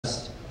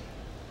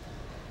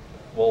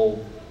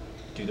we'll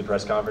do the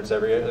press conference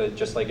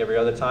just like every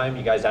other time.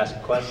 You guys ask a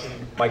question,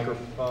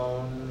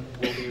 microphone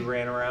will be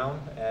ran around,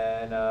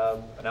 and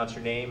announce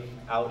your name,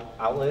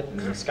 outlet,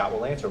 and Scott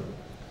will answer.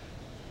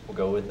 We'll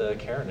go with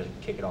Karen to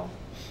kick it off.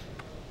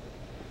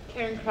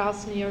 Karen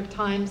Kraus, New York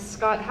Times.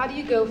 Scott, how do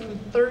you go from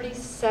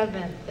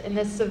 37th in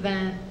this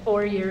event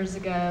 4 years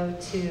ago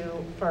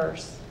to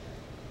first?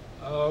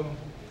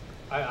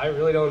 I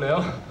really don't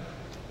know.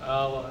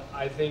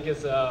 I think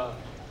it's a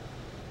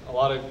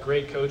lot of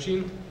great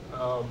coaching.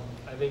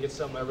 I think it's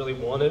something I really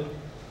wanted.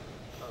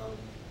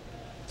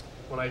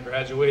 When I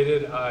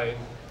graduated, I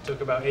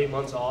took about 8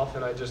 months off,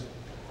 and I just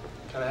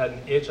kind of had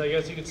an itch, I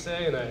guess you could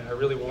say, and I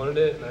really wanted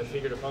it, and I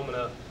figured if I'm going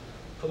to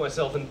put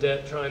myself in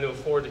debt trying to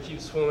afford to keep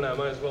swimming, I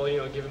might as well,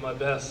 give it my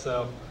best.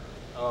 So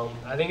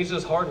I think it's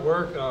just hard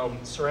work,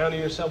 surrounding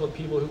yourself with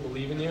people who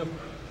believe in you,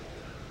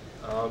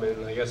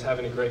 and I guess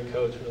having a great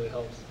coach really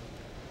helps.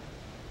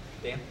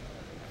 Dan?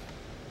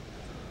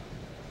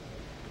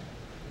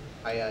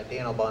 Hi,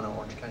 Dan Albano,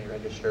 Orange County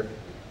Register.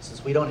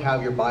 Since we don't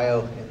have your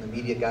bio in the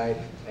media guide,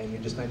 and you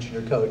just mentioned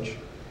your coach,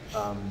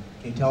 can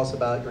you tell us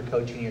about your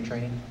coaching and your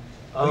training?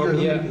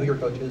 Who your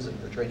coach is and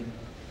your training?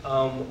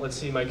 Let's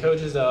see, my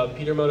coach is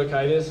Peter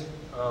Motakaitis.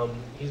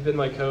 He's been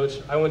my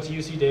coach. I went to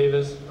UC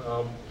Davis.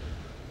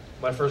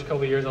 My first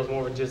couple of years I was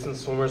more of a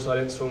distance swimmer, so I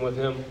didn't swim with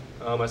him.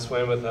 I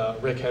swam with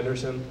Rick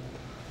Henderson.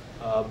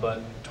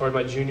 But toward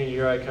my junior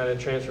year, I kind of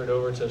transferred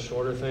over to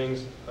shorter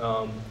things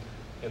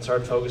and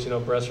started focusing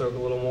on breaststroke a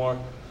little more.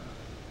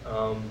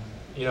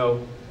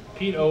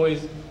 Pete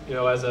always,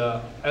 as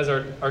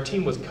our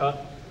team was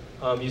cut,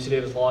 UC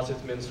Davis lost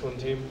its men's swim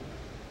team.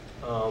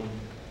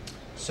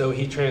 So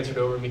he transferred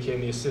over and became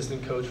the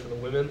assistant coach for the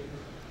women.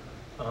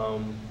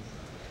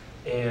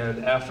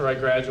 And after I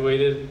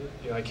graduated,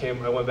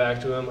 I went back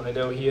to him. I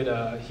know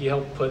he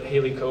helped put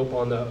Haley Cope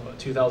on the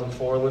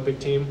 2004 Olympic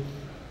team.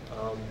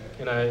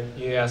 And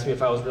he asked me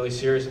if I was really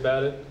serious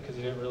about it, because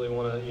he didn't really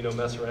want to,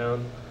 mess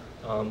around,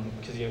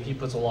 because he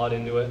puts a lot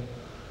into it.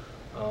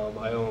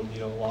 I owe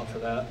him, a lot for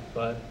that.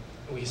 But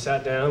we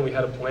sat down, we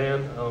had a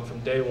plan from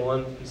day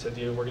one. He said,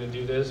 we're going to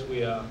do this.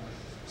 We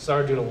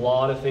started doing a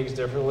lot of things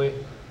differently.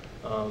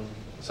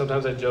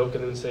 Sometimes I joke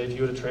and then say, if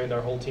you would have trained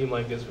our whole team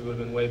like this, we would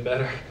have been way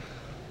better.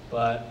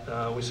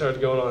 But we started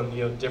going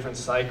on, different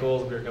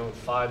cycles. We were going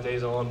 5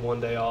 days on,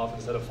 1 day off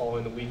instead of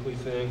following the weekly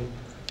thing.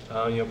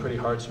 Pretty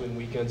hard swimming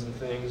weekends and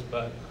things.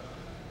 But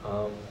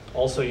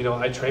also,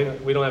 I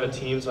train. We don't have a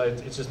team, so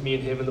it's just me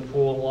and him in the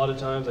pool. A lot of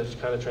times, I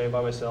just kind of train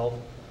by myself.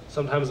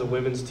 Sometimes the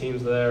women's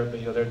team's there,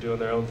 but they're doing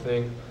their own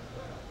thing.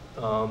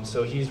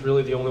 So he's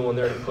really the only one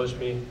there to push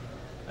me,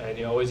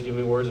 and always give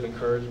me words of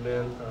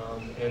encouragement.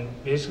 And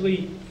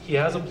basically, he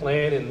has a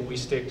plan, and we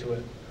stick to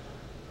it.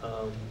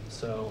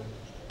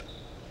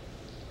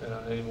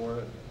 Any more?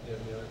 Do you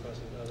have any other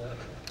questions about that?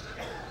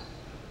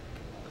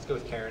 Let's go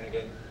with Karen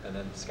again, and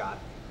then Scott.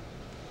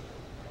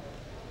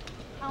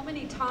 How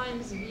many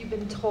times have you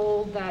been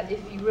told that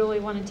if you really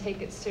want to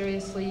take it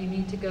seriously, you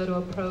need to go to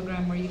a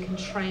program where you can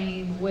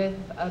train with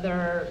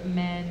other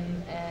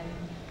men? And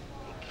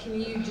can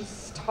you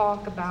just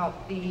talk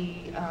about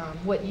the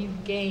what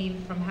you've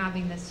gained from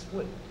having this,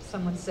 what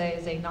some would say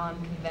is a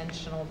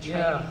non-conventional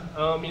training?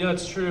 Yeah,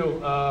 it's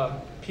true.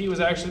 Pete was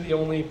actually the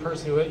only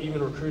person who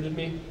even recruited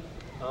me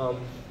out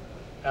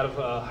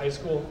of high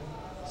school.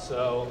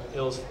 So it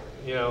was,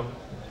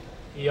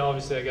 he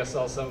obviously, I guess,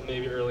 saw something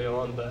maybe early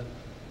on, but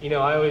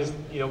I always,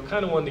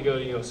 kind of wanted to go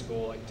to,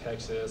 school like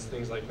Texas,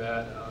 things like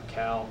that,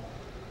 Cal,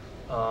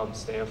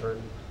 Stanford,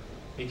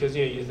 because,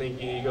 you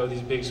think you go to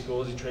these big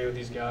schools, you train with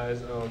these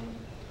guys.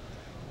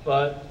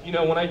 But,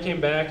 when I came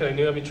back and I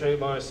knew I'd be training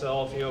by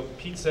myself,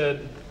 Pete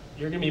said,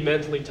 you're going to be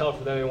mentally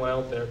tougher than anyone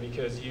out there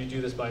because you do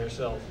this by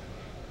yourself.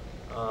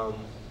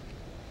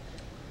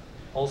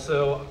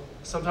 Also,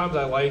 sometimes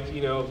I like,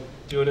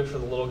 doing it for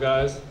the little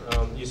guys.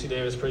 UC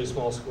Davis is a pretty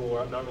small school.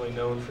 We're not really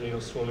known for,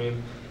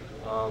 swimming.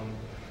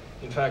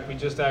 In fact, we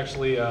just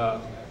actually, I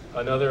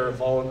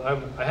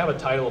have a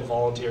title of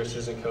volunteer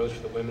assistant coach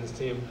for the women's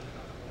team,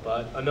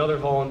 but another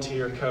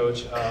volunteer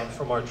coach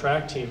from our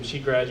track team, she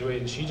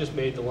graduated and she just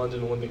made the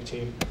London Olympic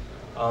team.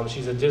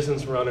 She's a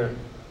distance runner,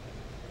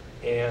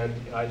 and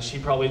she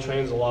probably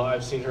trains a lot.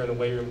 I've seen her in the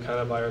weight room kind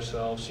of by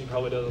herself. She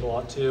probably does it a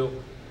lot too.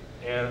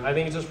 And I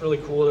think it's just really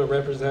cool to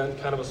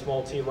represent kind of a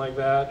small team like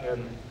that.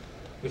 And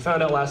we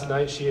found out last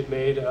night she had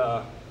made,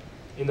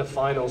 in the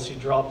finals, she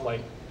dropped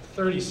like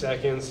 30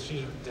 seconds.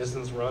 She's a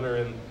distance runner,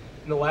 and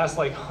in the last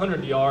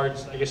 100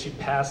 yards, I guess she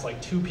passed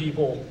 2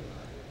 people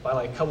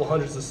by a couple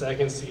hundredths of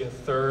seconds to get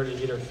third and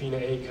get her FINA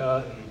A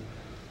cut. And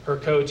her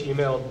coach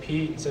emailed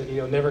Pete and said,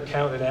 never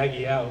count an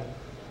Aggie out.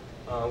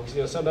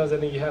 Because sometimes I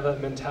think you have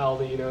that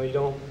mentality, you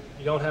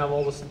don't have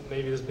all this,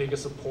 maybe this big a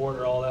support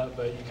or all that,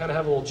 but you kind of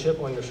have a little chip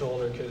on your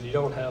shoulder because you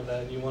don't have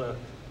that, and you want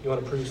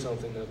to prove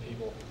something to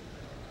people.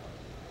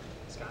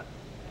 Scott.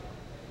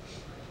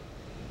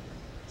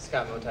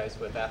 Scott Motice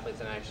with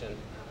Athletes in Action.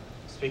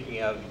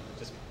 Speaking of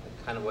just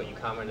kind of what you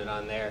commented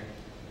on there,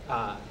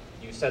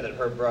 you said that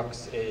Herb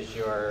Brooks is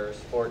your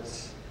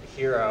sports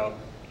hero.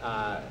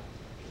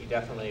 He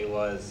definitely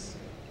was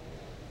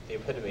the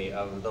epitome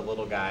of the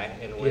little guy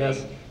in winning.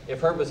 Yes.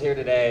 If Herb was here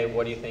today,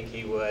 what do you think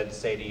he would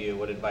say to you?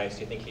 What advice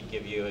do you think he'd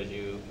give you as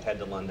you head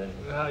to London?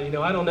 You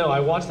know, I don't know. I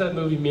watch that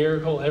movie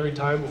Miracle every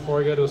time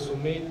before I go to a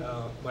swim meet.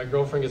 My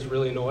girlfriend gets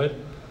really annoyed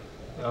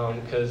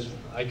because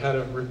I kind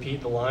of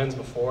repeat the lines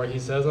before he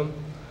says them.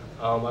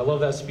 I love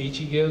that speech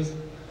he gives.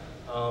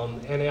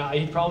 And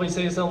he'd probably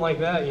say something like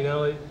that, you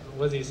know.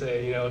 What does he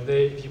say? You know,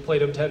 if you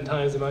played them 10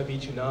 times, they might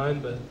beat you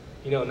 9, but,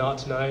 you know, not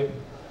tonight,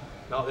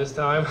 not this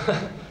time.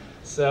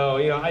 So,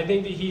 you know, I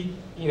think that he,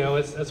 you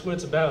know, that's what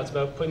it's about. It's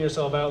about putting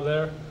yourself out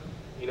there.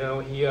 You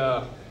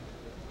know,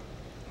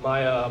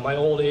 my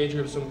old age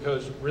group swim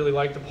coach really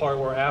liked the part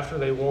where after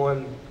they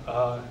won,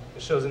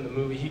 it shows in the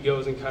movie, he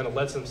goes and kind of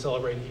lets them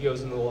celebrate. He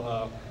goes into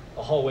a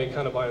hallway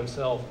kind of by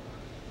himself.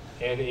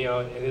 And, you know,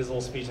 in his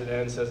little speech at the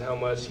end says how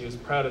much he was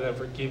proud of them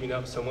for giving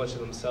up so much of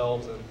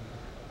themselves. And,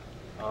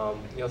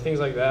 you know,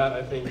 things like that.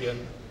 I think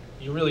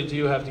you really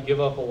do have to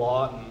give up a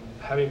lot, and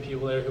having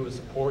people there who would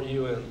support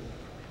you.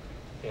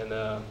 And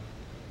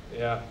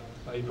yeah,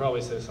 he'd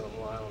probably say something,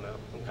 well, I don't know.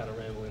 I'm kind of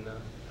rambling now.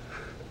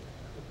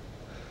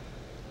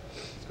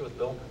 Let's go with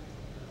Bill.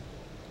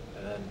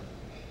 And then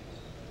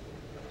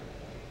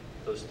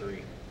those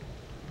three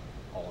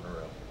all in a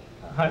row.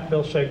 Hi,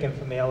 Bill Shakin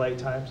from the LA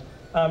Times.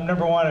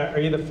 Number one, are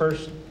you the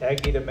first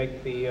Aggie to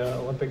make the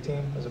Olympic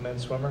team as a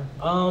men's swimmer?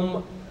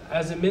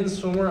 As a men's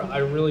swimmer, I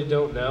really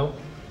don't know.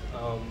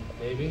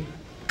 Maybe.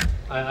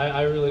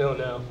 I really don't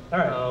know. All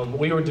right.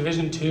 We were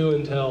Division II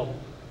until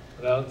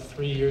about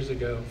 4 years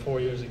ago,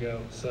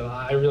 so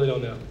I really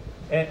don't know.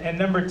 And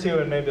number two,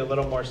 and maybe a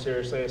little more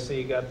seriously, I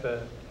see you got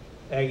the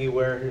Aggie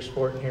wear you're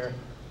sporting here.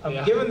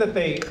 Yeah. Given that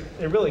they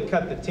really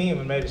cut the team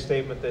and made a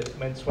statement that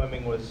men's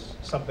swimming was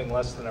something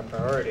less than a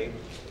priority,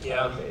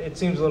 Yeah. It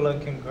seems a little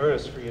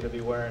incongruous for you to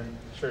be wearing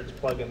shirts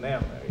plugging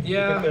them. You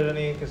Yeah. think there's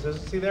any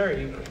inconsistency there?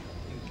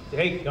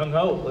 Hey, gung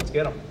ho, let's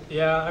get them.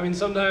 Yeah, I mean,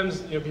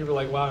 sometimes, you know, people are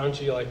like, wow, aren't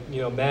you, like,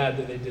 you know, mad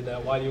that they did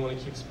that? Why do you want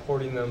to keep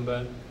supporting them?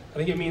 But I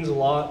think it means a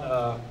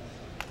lot.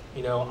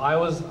 You know, I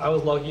was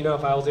lucky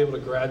enough, I was able to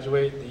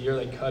graduate the year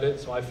they cut it,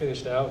 so I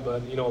finished out,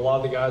 but, you know, a lot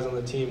of the guys on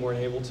the team weren't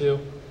able to.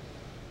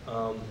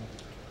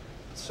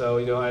 So,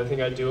 you know, I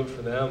think I do it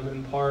for them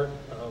in part.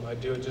 I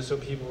do it just so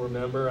people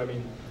remember. I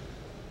mean,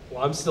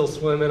 well, I'm still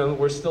swimming,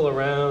 we're still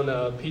around,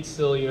 Pete's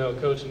still, you know,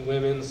 coaching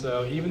women,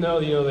 so even though,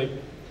 you know,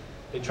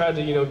 they tried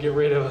to, you know, get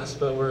rid of us,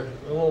 but we're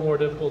a little more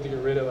difficult to get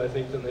rid of, I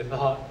think, than they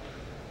thought.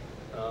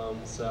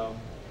 So.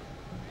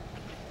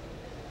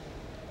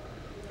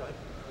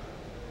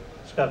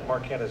 Scott,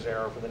 Mark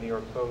Cannizzaro for the New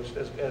York Post.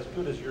 As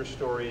good as your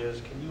story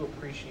is, can you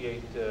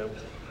appreciate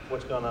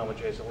what's going on with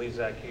Jason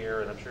Lezak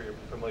here? And I'm sure you're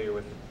familiar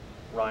with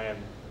Ryan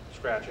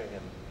scratching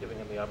and giving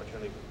him the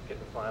opportunity to get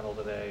in the final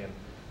today. And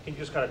can you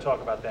just kind of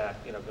talk about that,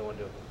 you know, going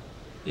to?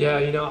 Yeah,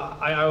 you know,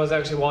 I was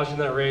actually watching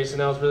that race,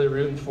 and I was really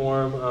rooting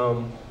for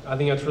him. I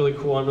think that's really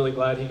cool. I'm really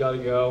glad he got to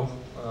go.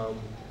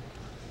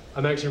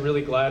 I'm actually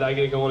really glad I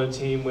get to go on a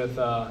team with,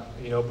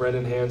 you know,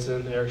 Brendan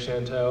Hansen, Eric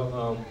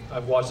Chanteau.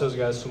 I've watched those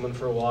guys swimming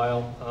for a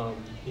while.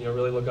 You know,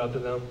 really look up to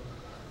them.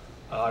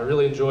 I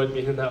really enjoyed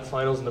being in that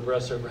finals in the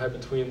breaststroke right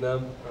between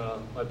them.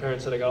 My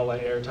parents said I got a lot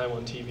of airtime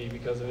on TV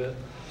because of it.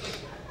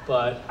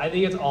 But I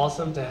think it's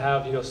awesome to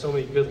have, you know, so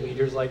many good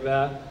leaders like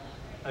that.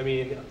 I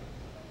mean,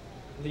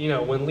 you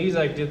know, when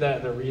Lezak did that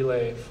in the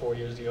relay 4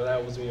 years ago,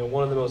 that was, you know,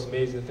 one of the most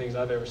amazing things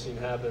I've ever seen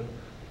happen.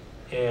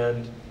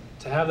 And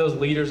to have those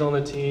leaders on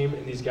the team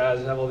and these guys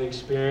that have all the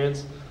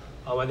experience,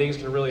 I think it's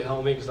going to really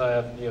help me because I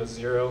have, you know,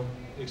 zero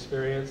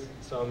experience.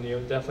 So I'm, you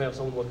know, definitely have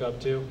someone to look up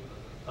to.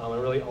 I'm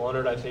really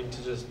honored, I think,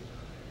 to just,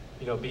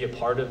 you know, be a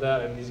part of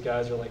that. And these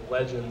guys are like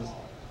legends.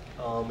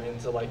 And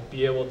to like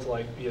be able to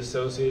like be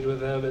associated with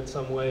them in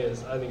some way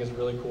is, I think, is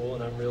really cool,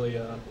 and I'm really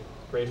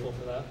grateful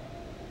for that.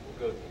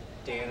 We'll go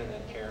Dan and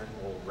then Karen.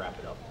 We'll wrap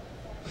it up.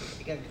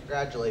 Again,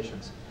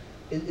 congratulations.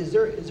 Is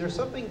there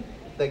something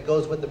that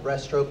goes with the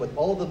breaststroke with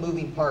all the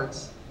moving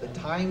parts, the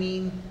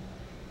timing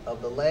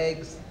of the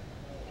legs?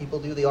 People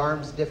do the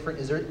arms different.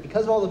 Is there,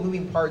 because of all the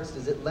moving parts,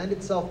 does it lend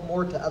itself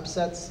more to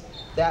upsets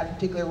that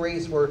particular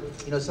race where,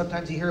 you know,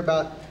 sometimes you hear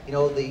about, you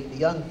know, the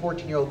young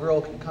 14-year-old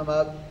girl can come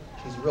up,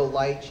 she's real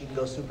light, she can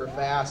go super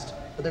fast,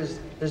 but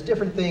there's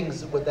different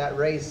things with that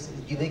race.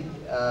 Do you think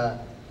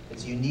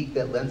it's unique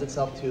that lends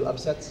itself to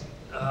upsets?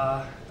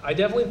 I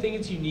definitely think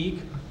it's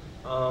unique.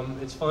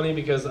 It's funny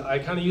because I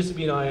kind of used to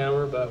be an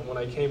IMer, but when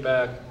I came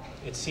back,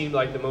 it seemed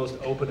like the most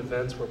open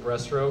events were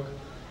breaststroke.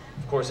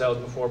 Of course, that was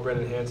before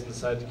Brendan Hansen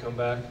decided to come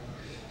back.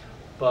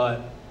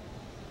 But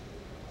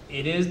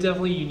it is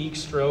definitely a unique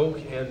stroke,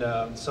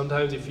 and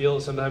sometimes you feel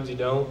it, sometimes you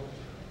don't.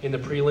 In the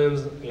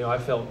prelims, you know, I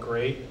felt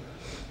great.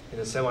 In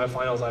the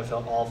semifinals, I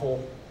felt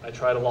awful. I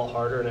tried a lot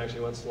harder and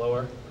actually went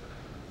slower.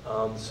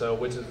 So,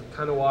 which is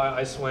kind of why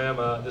I swam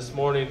this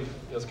morning.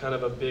 It was kind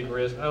of a big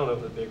risk. I don't know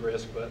if it's a big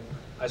risk, but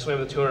I swam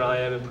the 200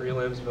 IM in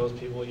prelims. Most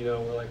people, you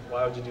know, were like,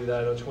 why would you do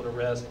that? I just want to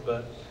rest.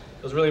 But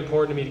it was really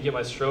important to me to get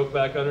my stroke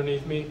back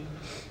underneath me.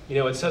 You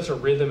know, it's such a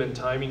rhythm and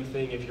timing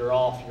thing. If you're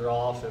off, you're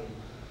off. And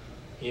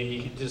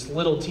you just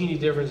little teeny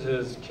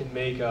differences can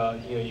make, you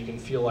know, you can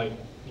feel like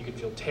you can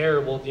feel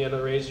terrible at the end of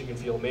the race, you can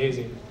feel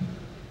amazing.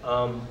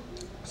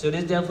 So it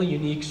is definitely a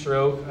unique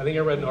stroke. I think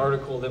I read an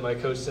article that my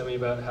coach sent me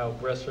about how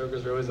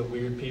breaststrokers are always the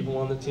weird people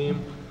on the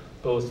team,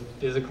 both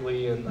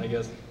physically and I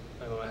don't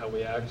know how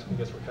we act. I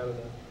guess we're kind of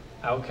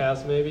the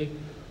outcasts maybe.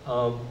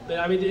 But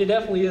I mean, it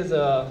definitely is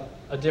a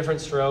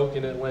different stroke,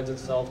 and it lends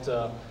itself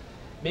to,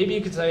 maybe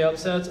you could say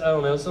upsets. I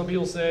don't know. Some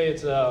people say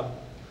it's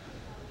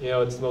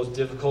it's the most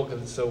difficult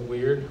because it's so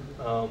weird.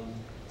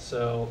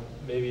 So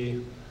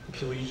maybe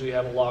people usually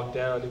have it locked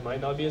down. It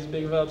might not be as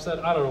big of an upset.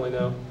 I don't really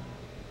know.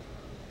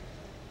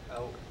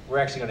 We're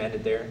actually going to end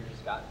it there.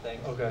 Scott,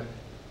 thanks. Okay.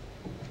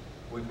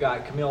 We've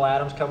got Camille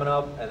Adams coming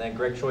up, and then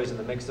Greg Choi's in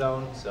the mix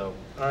zone. So,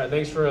 all right.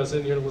 Thanks for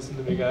sitting here to listen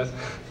to me, guys.